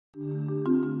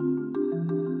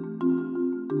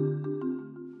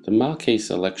The Marquee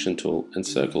Selection tool and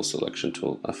Circle Selection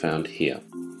tool are found here.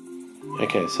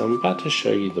 Okay, so I'm about to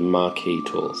show you the Marquee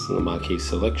tools, the Marquee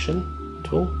Selection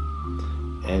tool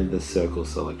and the Circle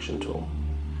Selection tool.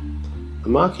 The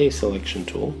Marquee Selection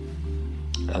tool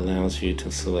allows you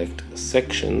to select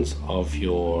sections of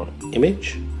your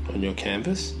image on your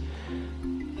canvas,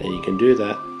 and you can do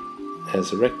that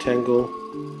as a rectangle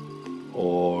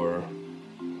or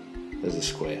as a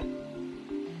square.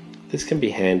 This can be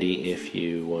handy if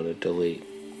you want to delete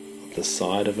the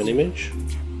side of an image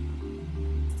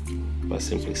by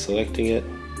simply selecting it,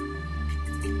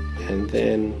 and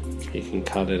then you can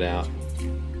cut it out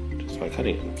just by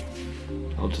cutting it.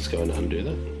 I'll just go and undo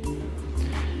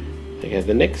that. Okay,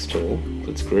 the next tool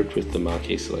that's grouped with the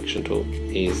Marquee Selection tool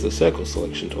is the Circle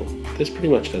Selection tool. This pretty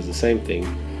much does the same thing,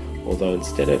 although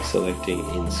instead of selecting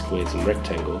in squares and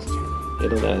rectangles,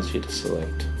 it allows you to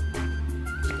select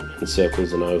in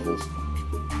circles and ovals.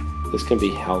 This can be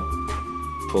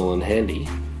helpful and handy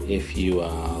if you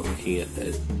are looking at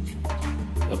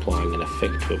applying an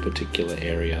effect to a particular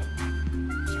area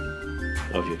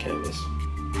of your canvas.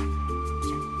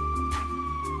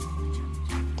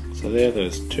 So there are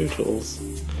those two tools,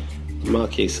 the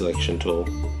Marquee Selection tool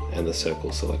and the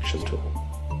Circle Selection tool.